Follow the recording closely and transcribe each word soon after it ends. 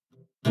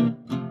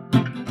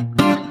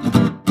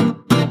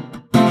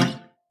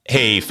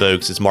Hey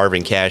folks, it's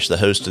Marvin Cash, the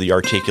host of The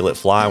Articulate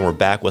Fly, and we're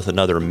back with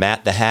another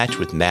Matt the Hatch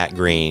with Matt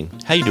Green.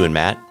 How you doing,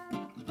 Matt?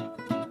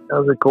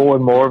 How's it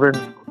going,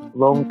 Marvin?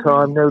 Long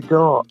time no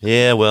talk.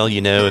 Yeah, well,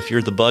 if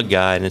you're the bug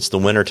guy and it's the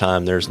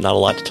wintertime, there's not a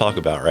lot to talk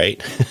about, right?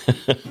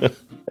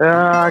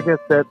 I guess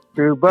that's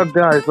true. Bug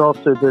guy's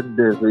also been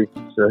busy,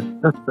 so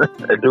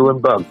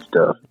doing bug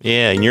stuff.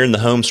 Yeah, and you're in the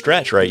home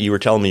stretch, right? You were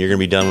telling me you're going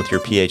to be done with your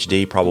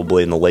PhD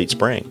probably in the late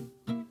spring.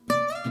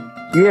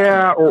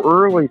 Yeah,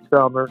 or early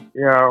summer.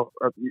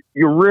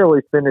 You're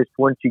really finished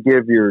once you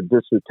give your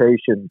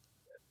dissertation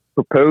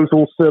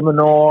proposal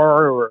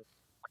seminar, or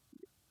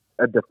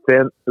a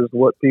defense is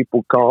what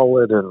people call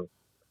it, and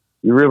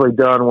you're really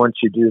done once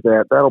you do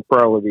that. That'll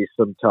probably be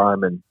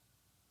sometime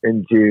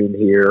in June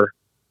here.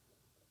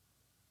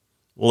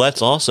 Well,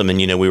 that's awesome.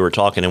 And, we were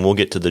talking, and we'll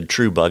get to the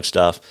true bug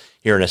stuff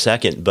here in a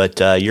second,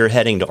 but you're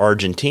heading to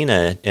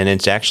Argentina, and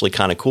it's actually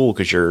kind of cool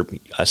because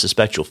I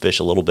suspect you'll fish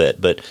a little bit,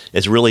 but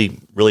it's really,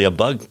 really a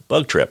bug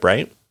trip,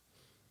 right?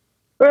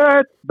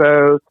 It's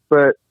both,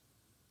 but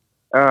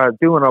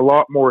doing a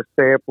lot more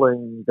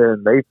sampling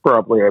than they've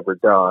probably ever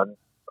done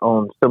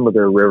on some of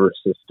their river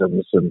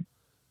systems. And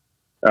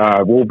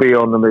we'll be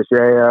on the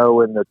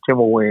Majeo and the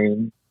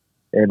Timuine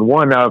and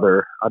one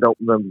other. I don't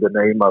remember the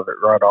name of it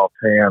right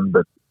offhand,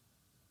 but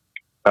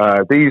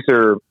these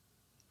are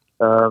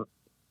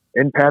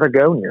in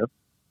Patagonia.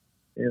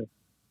 Yeah.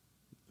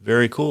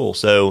 Very cool.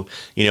 So,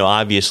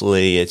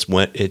 obviously it's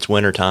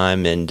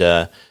wintertime,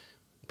 and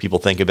people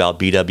think about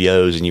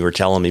BWOs, and you were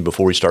telling me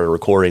before we started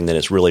recording that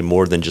it's really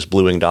more than just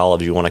blue-winged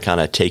olives. You want to kind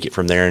of take it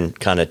from there and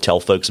kind of tell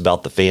folks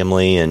about the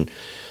family and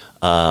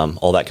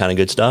all that kind of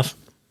good stuff.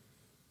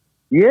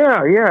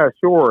 Yeah,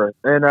 sure.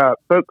 And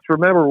folks,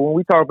 remember, when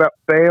we talk about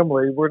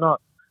family, we're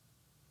not,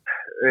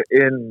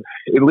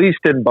 at least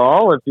in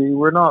biology,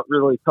 we're not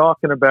really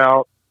talking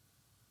about,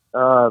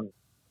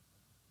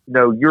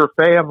 your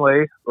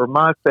family or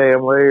my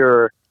family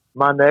or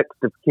my next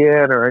of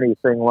kin or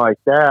anything like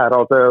that.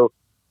 Although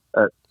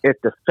at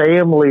the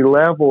family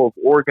level of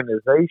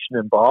organization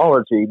in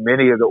biology,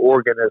 many of the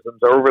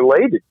organisms are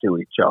related to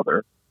each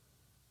other,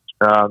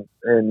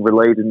 and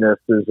relatedness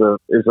is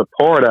a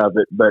part of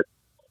it. But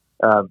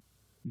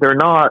they're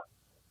not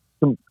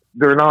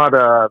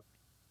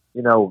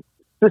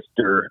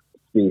sister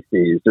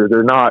species, or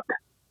they're not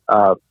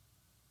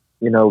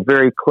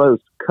very close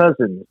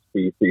cousin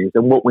species.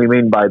 And what we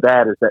mean by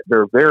that is that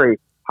they're very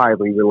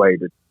highly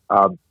related.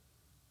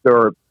 There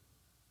are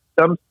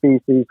some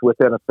species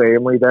within a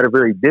family that are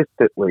very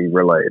distantly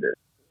related.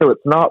 So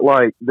it's not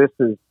like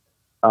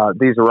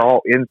these are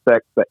all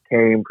insects that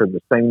came from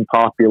the same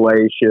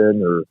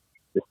population or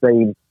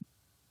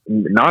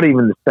not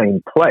even the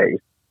same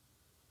place.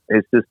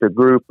 It's just a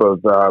group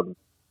of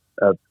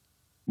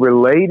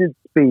related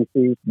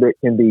species that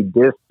can be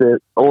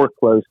distant or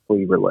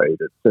closely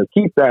related. So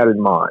keep that in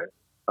mind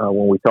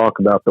when we talk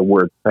about the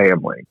word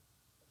family.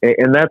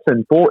 And that's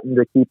important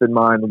to keep in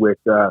mind with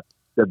the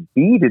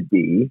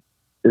Betidae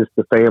is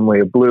the family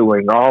of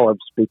blue-winged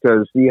olives,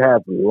 because you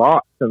have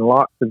lots and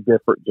lots of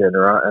different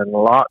genera and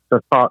lots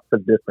of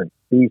different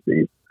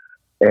species.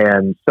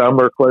 And some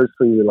are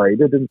closely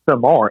related and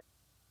some aren't.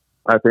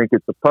 I think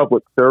it's a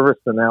public service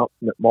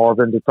announcement,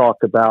 Marvin, to talk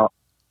about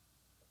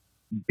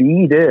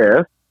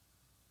Betis,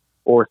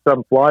 or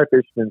some fly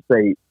fishermen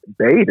say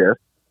Betis,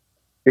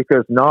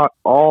 because not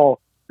all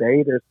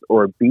Betis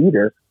or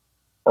Betis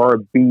are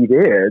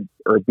Betids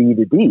or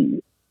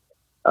Betidae.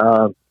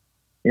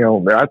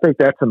 I think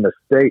that's a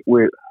mistake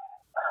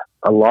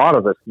a lot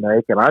of us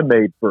make, and I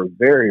made for a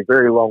very,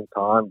 very long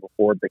time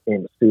before it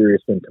became a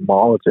serious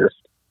entomologist.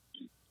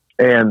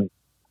 And,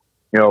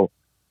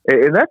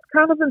 and that's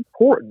kind of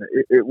important.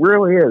 It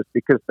really is,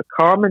 because the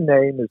common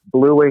name is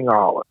blue-winged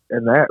olive,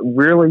 and that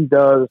really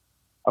does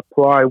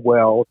apply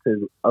well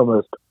to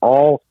almost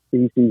all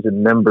species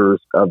and members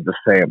of the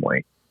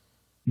family.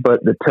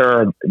 But the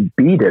term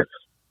Betis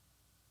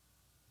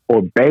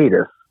or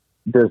Betis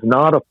does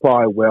not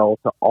apply well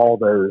to all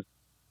those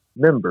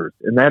members.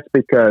 And that's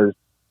because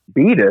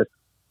Betis,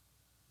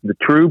 the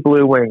true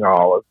blue-winged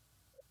olive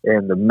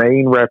and the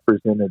main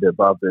representative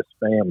of this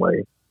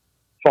family,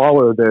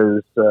 follow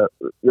those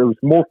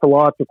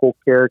morphological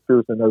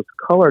characters and those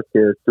color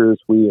characters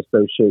we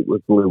associate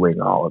with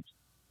blue-winged olives.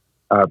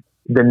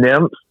 The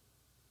nymphs,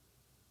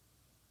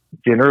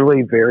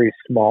 generally very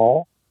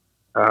small,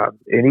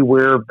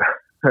 anywhere.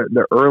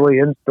 The early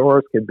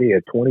instars can be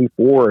a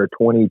 24 or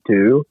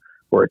 22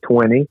 or a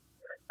 20.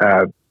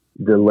 The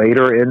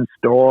later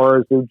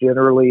instars are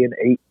generally an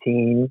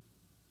 18.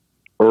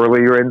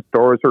 Earlier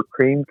instars are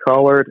cream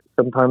colored,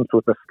 sometimes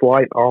with a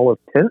slight olive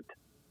tint.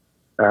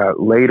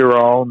 Later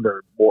on,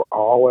 they're more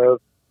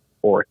olive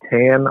or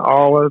tan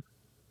olive,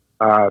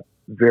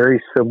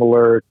 very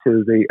similar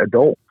to the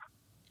adults.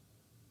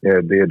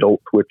 The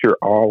adults, which are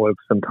olive,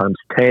 sometimes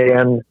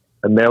tan,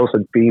 and males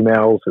and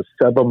females, the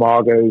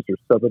subimagos or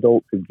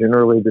subadults are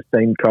generally the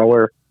same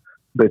color,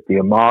 but the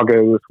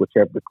imagos, which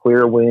have the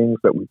clear wings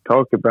that we've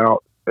talked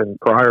about in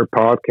prior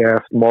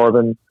podcasts,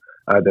 Marvin,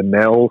 the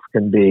males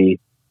can be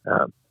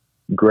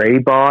gray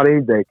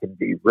bodied, they can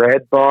be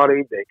red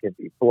bodied, they can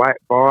be black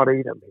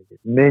bodied. I mean, there's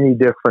many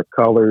different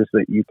colors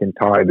that you can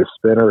tie the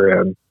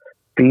spinner in.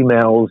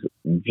 Females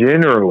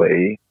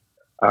generally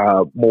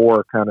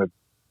more kind of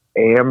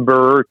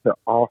amber to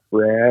off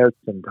red,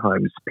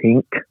 sometimes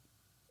pink.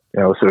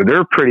 So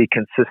they're pretty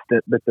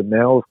consistent, but the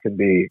males can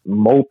be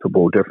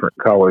multiple different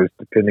colors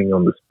depending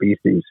on the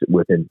species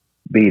within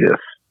Betis.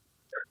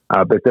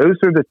 But those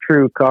are the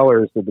true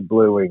colors of the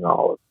blue-wing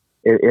olive.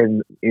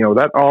 And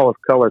that olive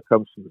color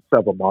comes from the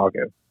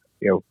subimago.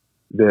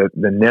 The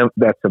nymph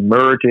that's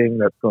emerging,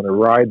 that's going to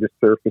ride the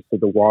surface of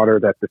the water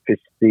that the fish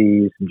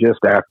sees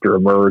just after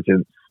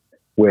emergence,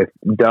 with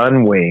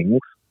dun wings,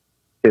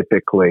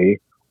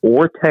 typically,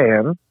 or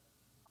tan.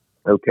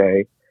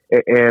 Okay.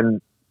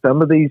 And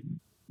some of these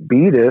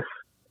Betis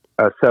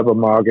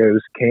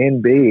subimagos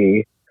can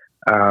be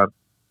a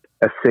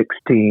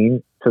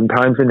 16,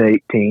 sometimes an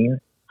 18,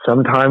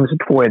 sometimes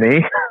a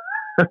 20.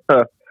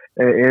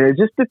 And it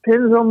just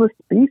depends on the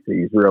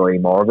species, really,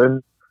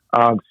 Marvin.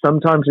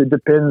 Sometimes it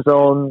depends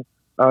on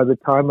the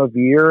time of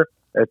year.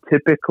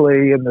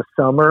 Typically in the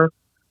summer,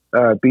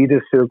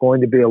 Betis are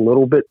going to be a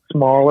little bit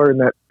smaller, and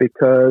that's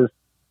because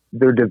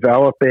they're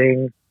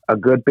developing a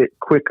good bit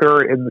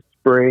quicker in the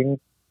spring,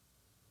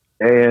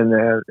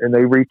 and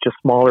they reach a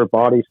smaller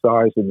body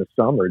size in the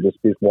summer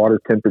just because water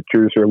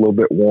temperatures are a little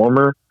bit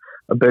warmer.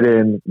 But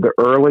in the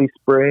early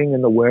spring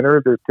and the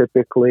winter, they're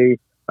typically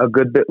a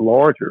good bit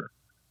larger.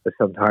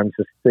 Sometimes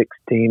a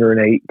 16 or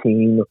an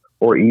 18,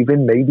 or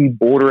even maybe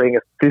bordering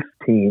a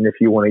 15 if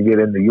you want to get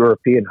into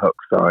European hook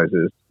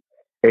sizes.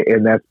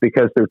 And that's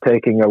because they're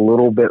taking a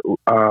little bit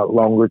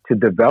longer to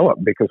develop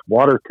because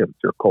water temps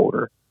are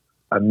colder.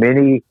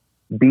 Many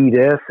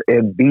Betis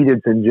and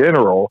Betids in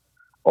general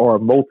are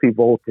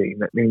multivolting.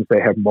 That means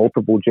they have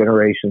multiple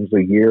generations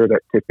a year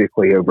that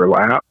typically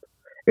overlap.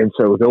 And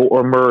so they'll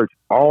emerge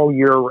all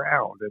year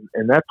round.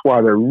 And that's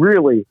why they're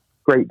really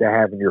great to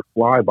have in your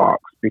fly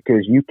box,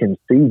 because you can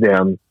see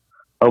them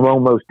on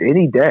almost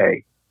any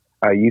day.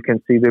 You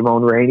can see them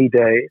on rainy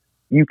days.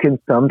 You can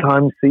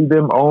sometimes see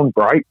them on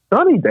bright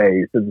sunny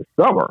days in the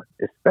summer,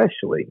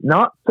 especially.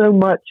 Not so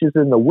much as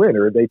in the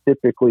winter. They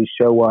typically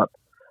show up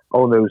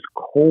on those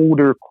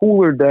colder,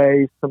 cooler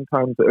days,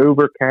 sometimes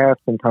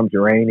overcast, sometimes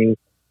rainy.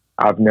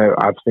 I've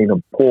seen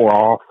them pour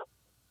off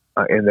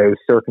in those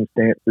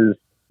circumstances.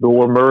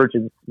 They'll emerge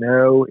in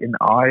snow, in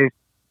ice,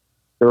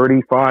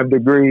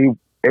 35-degree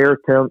air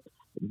temps,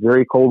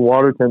 very cold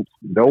water temps.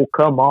 They'll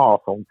come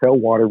off on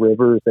tailwater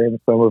rivers and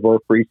some of our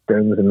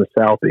freestones in the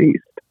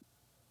southeast.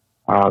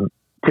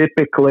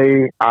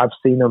 Typically, I've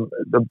seen them,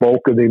 the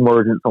bulk of the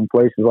emergence on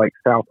places like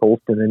South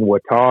Holston and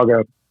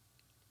Watauga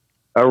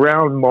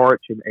around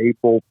March and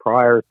April,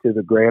 prior to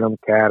the Granum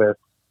caddis,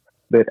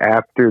 but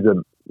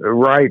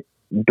right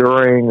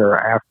during or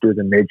after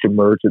the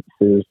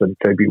mid-emergences in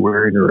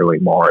February and early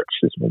March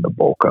is when the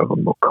bulk of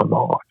them will come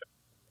off.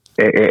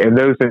 And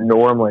those are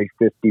normally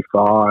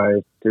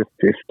 55 to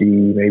 50,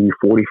 maybe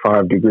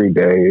 45-degree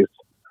days,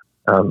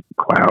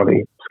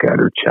 cloudy,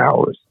 scattered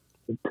showers,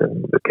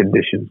 the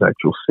conditions that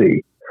you'll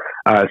see.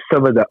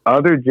 Some of the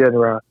other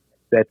genera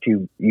that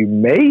you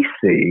may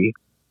see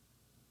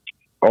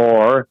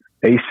are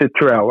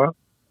Acitrella,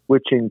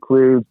 which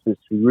includes this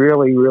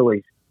really,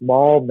 really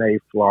small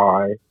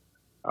mayfly,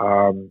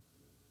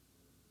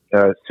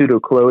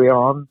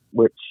 Pseudochloion,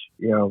 which,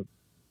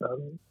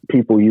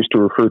 people used to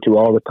refer to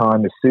all the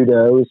time as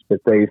pseudos, but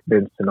they've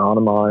been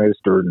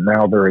synonymized, or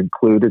now they're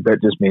included.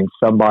 That just means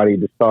somebody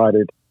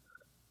decided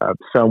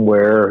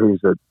somewhere,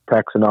 who's a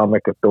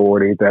taxonomic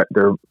authority, that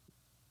they're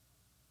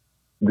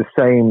the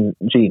same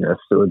genus,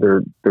 or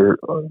they're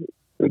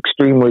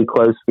extremely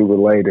closely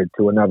related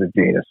to another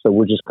genus. So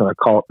we're just going to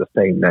call it the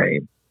same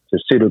name. So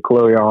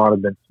Pseudochloion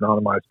have been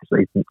synonymized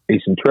as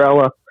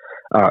Acentrella.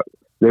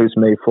 Those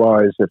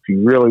mayflies, if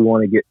you really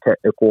want to get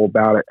technical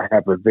about it,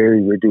 have a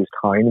very reduced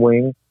hind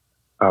wing.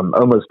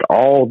 Almost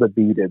all the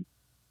Betids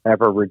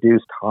have a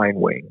reduced hind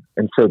wing.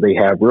 And so they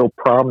have real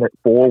prominent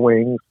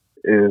forewings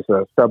is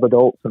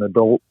subadults and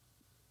adults,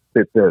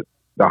 that the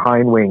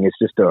hind wing is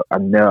just a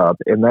nub.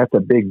 And that's a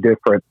big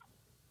difference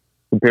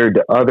compared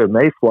to other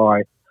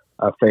mayfly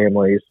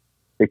families,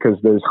 because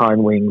those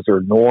hind wings are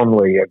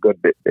normally a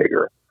good bit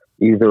bigger,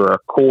 either a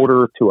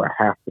quarter to a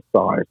half the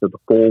size of the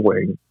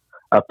forewing,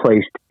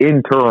 placed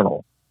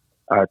internal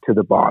to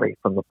the body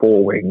from the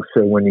forewing.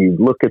 So when you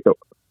look at the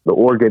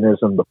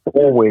organism, the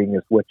forewing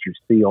is what you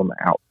see on the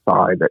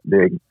outside, that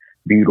big,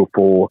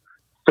 beautiful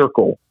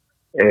circle,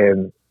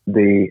 and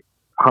the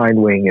hind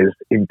wing is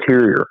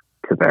interior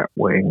to that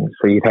wing.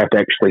 So you'd have to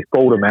actually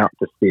fold them out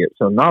to see it.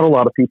 So not a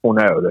lot of people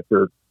know that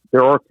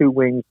there are two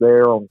wings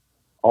there on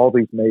all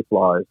these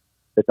mayflies,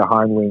 that the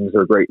hind wings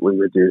are greatly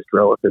reduced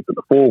relative to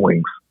the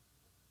forewings.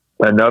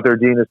 Another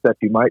genus that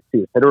you might see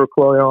is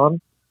Heterocloion.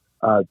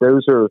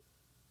 Those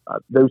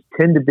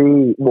tend to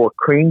be more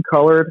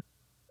cream-colored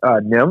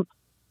nymphs,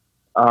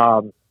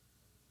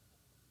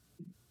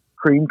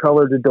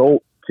 cream-colored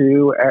adults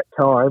too at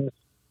times.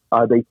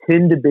 They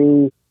tend to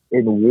be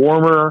in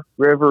warmer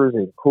rivers,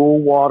 in cool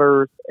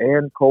waters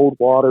and cold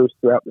waters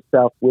throughout the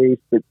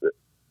Southwest. But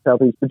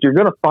southeast, but you're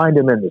going to find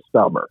them in the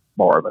summer,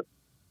 Marvin.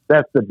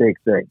 That's the big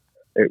thing.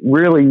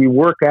 Really, you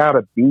work out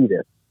a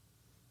beatus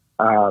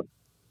as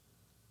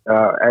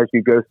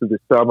you go through the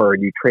summer,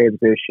 and you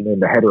transition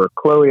into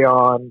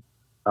heterochlorion.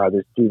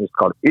 This genus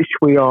called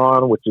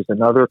Ischwion, which is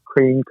another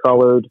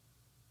cream-colored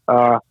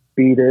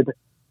beaded.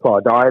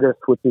 Clauditus,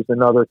 which is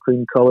another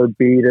cream-colored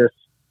beaded,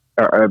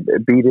 and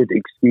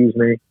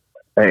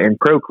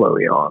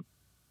Prochlorion,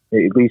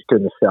 at least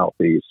in the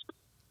southeast.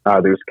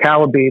 There's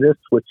Calabetus,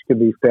 which can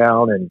be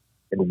found in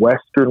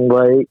western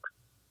lakes,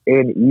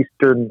 in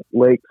eastern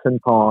lakes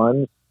and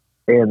ponds,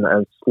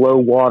 and slow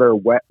water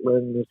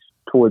wetlands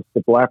towards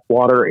the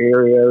Blackwater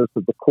areas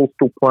of the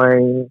coastal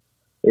plain,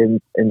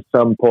 in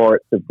some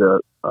parts of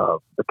the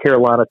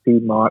Carolina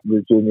Piedmont,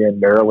 Virginia,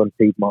 and Maryland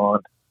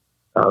Piedmont.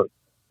 And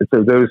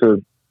so those are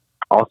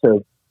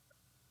also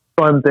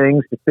fun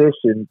things to fish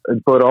and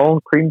put on.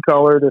 Cream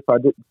colored, if I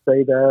didn't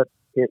say that,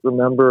 can't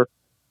remember.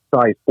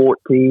 Size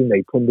 14,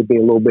 they tend to be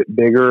a little bit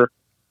bigger.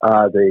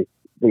 The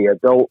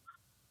adults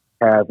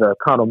have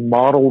kind of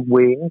mottled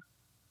wings,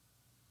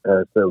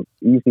 so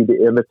easy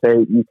to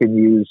imitate. You can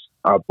use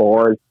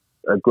bars,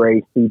 a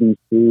gray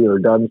CDC or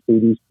dun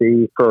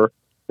CDC for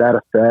that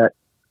effect.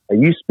 I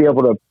used to be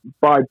able to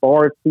buy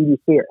bars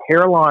CDC at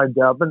Hairline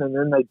Dubbin, and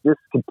then they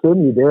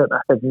discontinued it.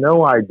 I have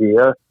no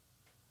idea.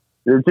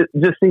 It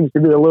just seems to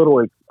be a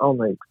little on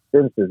the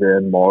expensive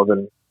end,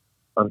 Marvin,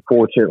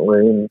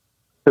 unfortunately. And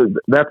so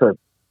that's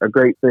a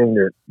great thing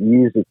to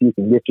use if you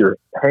can get your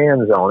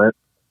hands on it.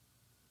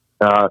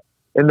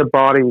 And the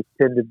bodies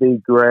tend to be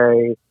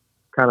gray,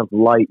 kind of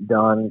light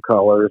dun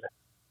colored,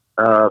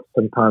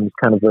 sometimes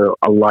kind of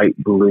a light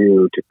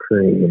blue to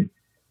cream.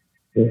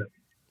 Yeah.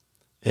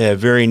 Yeah,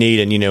 very neat.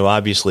 And,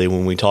 obviously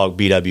when we talk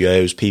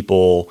BWOs,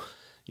 people,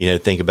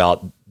 think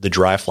about the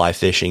dry fly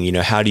fishing.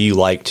 How do you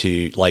like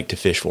to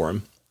fish for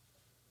them?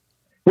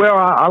 Well,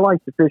 I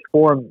like to fish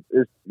for them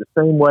is the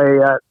same way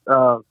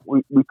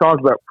we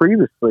talked about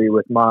previously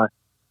with my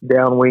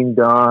downwing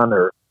dun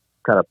or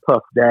kind of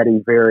puff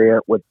daddy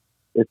variant. With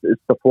it's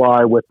the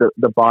fly with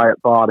the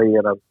biot body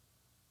and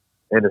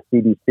a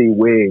CDC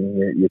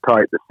wing. You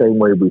tie it the same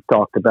way we've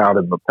talked about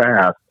in the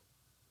past,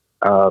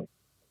 and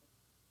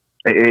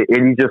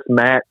you just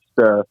match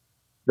the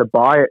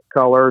biot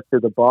color to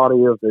the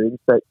body of the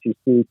insect you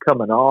see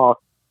coming off,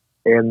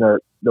 and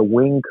the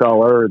wing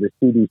color or the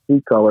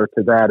CDC color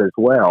to that as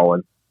well.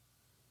 And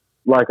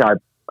like I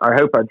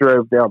hope I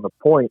drove down the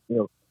point,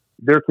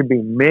 there can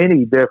be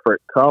many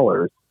different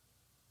colors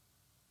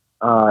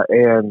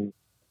and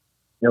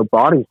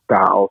body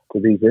styles to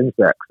these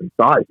insects and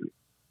sizes.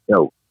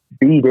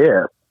 Be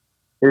this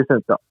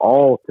isn't the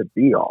all to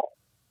be all.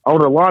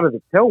 On a lot of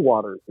the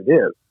tailwaters it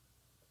is.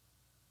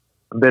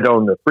 But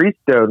on the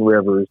freestone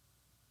rivers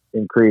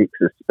and creeks,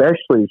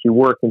 especially as you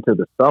work into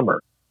the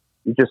summer,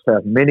 you just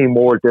have many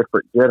more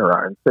different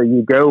genera. And so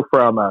you go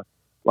from a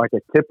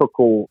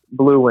typical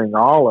blue-wing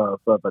olive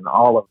of an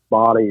olive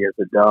body as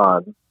a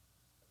dun,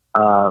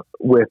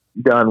 with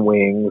dun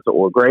wings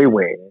or gray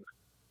wings,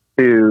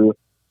 to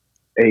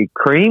a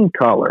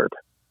cream-colored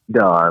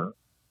dun,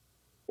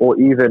 or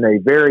even a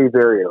very,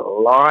 very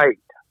light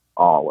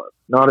olive,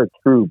 not a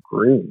true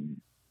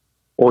green,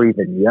 or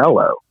even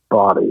yellow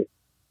body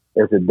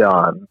as a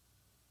dun,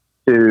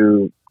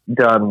 to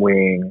dun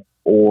wing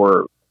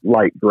or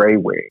light gray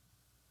wing,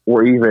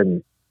 or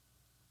even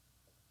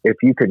if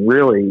you can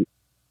really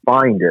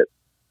find it,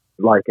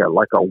 like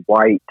a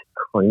white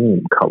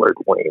cream colored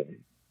wing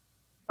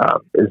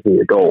is the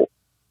adult.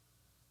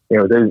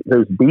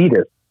 Those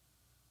beatus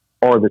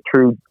are the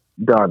true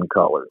dun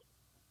colors,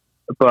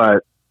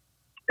 but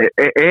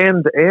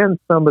and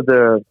some of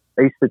the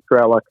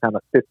Acitrella kind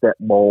of fit that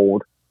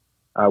mold.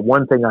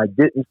 One thing I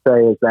didn't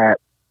say is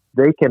that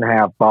they can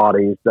have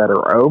bodies that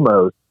are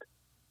almost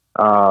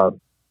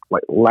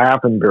like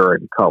lavender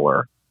in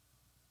color,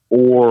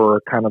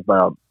 or kind of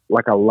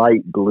like a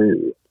light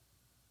blue,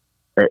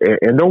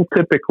 and they'll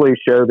typically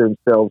show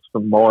themselves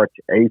from March,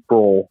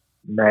 April,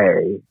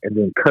 May, and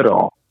then cut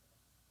off.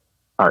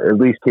 At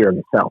least here in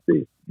the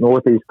southeast,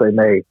 northeast, they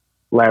may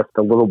last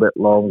a little bit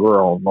longer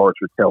on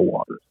larger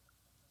tailwaters.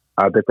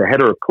 But the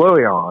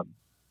heterochlorion,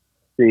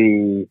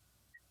 the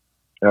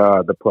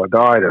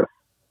Plauditus,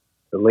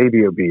 the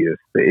Labiobeus,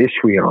 the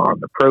Ischwion,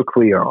 the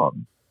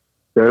Prochlorion,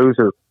 those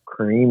are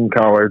cream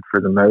colored for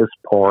the most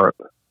part.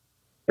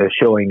 They're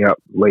showing up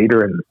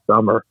later in the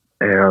summer,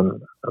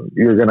 and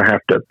you're going to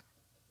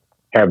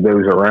have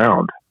those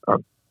around.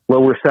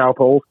 Lower South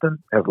Holston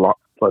has lots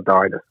of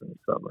Plauditus in the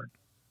summer.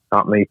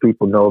 Not many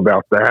people know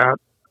about that,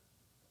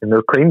 and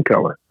they're cream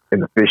color.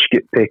 And the fish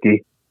get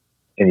picky,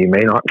 and you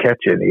may not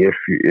catch any if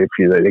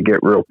they get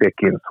real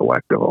picky and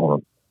selective on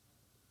them.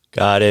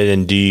 Got it.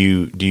 And do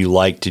you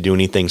like to do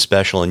anything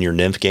special in your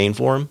nymph gain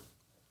for them?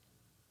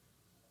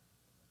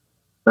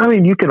 I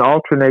mean, you can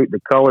alternate the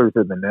colors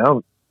in the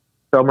nymph.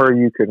 Summer,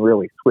 you can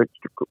really switch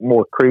to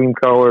more cream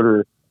colored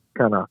or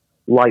kind of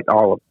light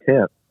olive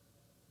tint,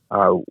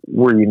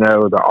 where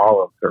the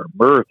olives are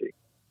emerging.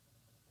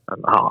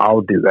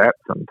 I'll do that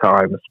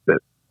sometimes, but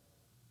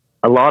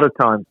a lot of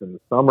times in the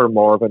summer,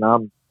 Marvin,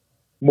 I'm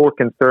more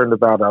concerned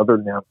about other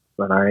nymphs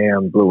than I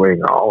am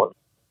blue-winged olives.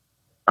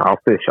 I'll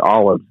fish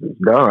olives as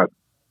done,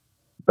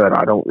 but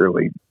I don't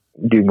really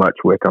do much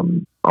with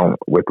them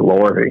with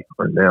larvae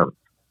or nymphs.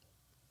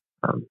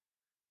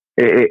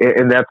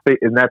 And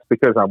that's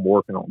because I'm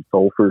working on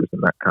sulfurs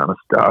and that kind of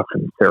stuff,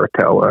 and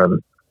Ceratella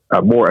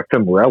and more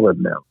ephemerella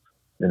nymphs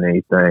than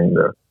anything.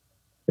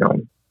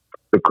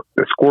 The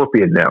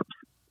scorpion nymphs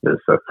is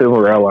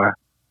ephemerella,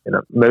 and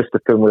most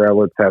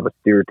ephemerellas have a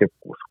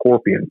stereotypical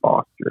scorpion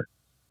posture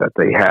that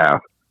they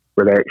have,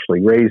 where they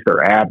actually raise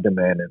their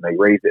abdomen and they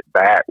raise it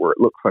back where it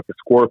looks like a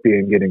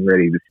scorpion getting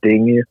ready to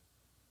sting you.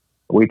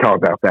 We talk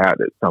about that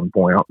at some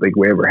point. I don't think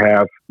we ever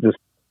have. Just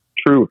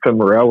true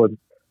ephemerella,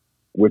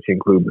 which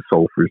include the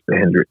sulfurs, the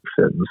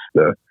Hendricksons,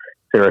 the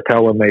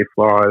Ceratella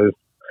mayflies,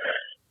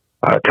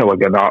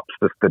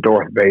 Telegonopsis, the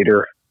Darth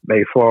Vader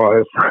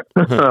mayflies.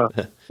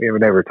 We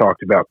haven't ever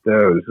talked about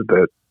those,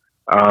 but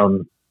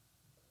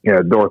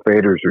Darth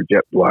Vaders are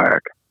jet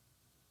black.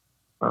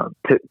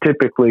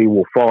 Typically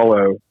will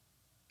follow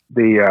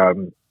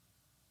the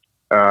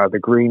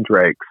green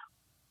drakes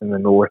in the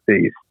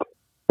Northeast.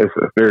 It's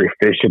a very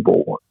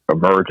fishable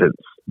emergence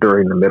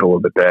during the middle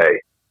of the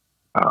day,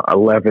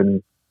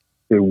 11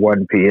 to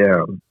 1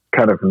 p.m.,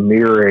 kind of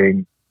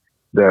mirroring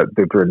the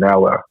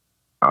Dronella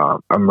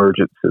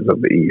emergences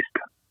of the East.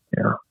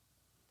 Yeah.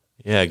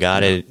 Yeah,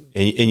 got it.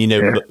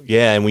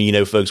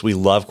 And folks, we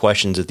love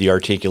questions at the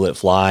Articulate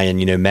Fly,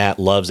 and Matt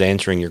loves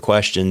answering your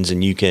questions,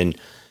 and you can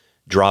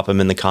drop them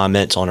in the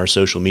comments on our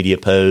social media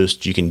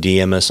posts. You can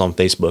DM us on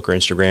Facebook or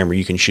Instagram, or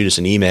you can shoot us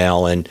an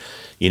email. And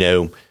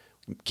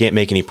can't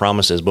make any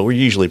promises, but we're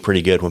usually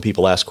pretty good when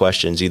people ask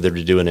questions, either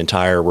to do an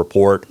entire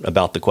report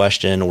about the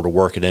question or to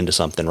work it into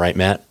something, right,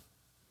 Matt?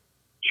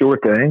 Sure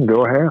thing.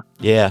 Go ahead.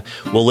 Yeah.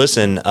 Well,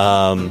 listen,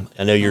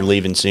 I know you're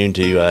leaving soon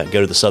to go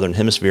to the Southern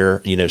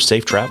Hemisphere.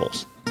 Safe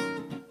travels.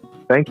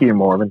 Thank you,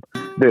 Marvin.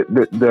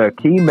 The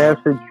key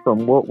message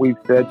from what we've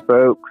said,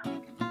 folks,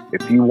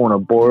 if you want to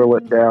boil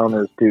it down,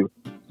 is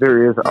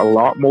there is a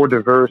lot more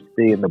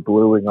diversity in the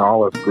blue-winged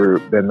olive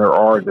group than there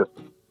are just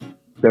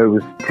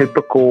those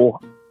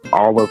typical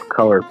olive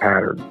color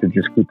patterns. So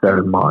just keep that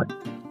in mind.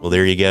 Well,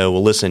 there you go.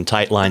 Well, listen,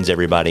 tight lines,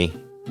 everybody.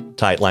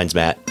 Tight lines,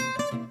 Matt.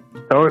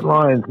 Tight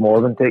lines,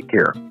 Marvin. Take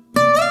care.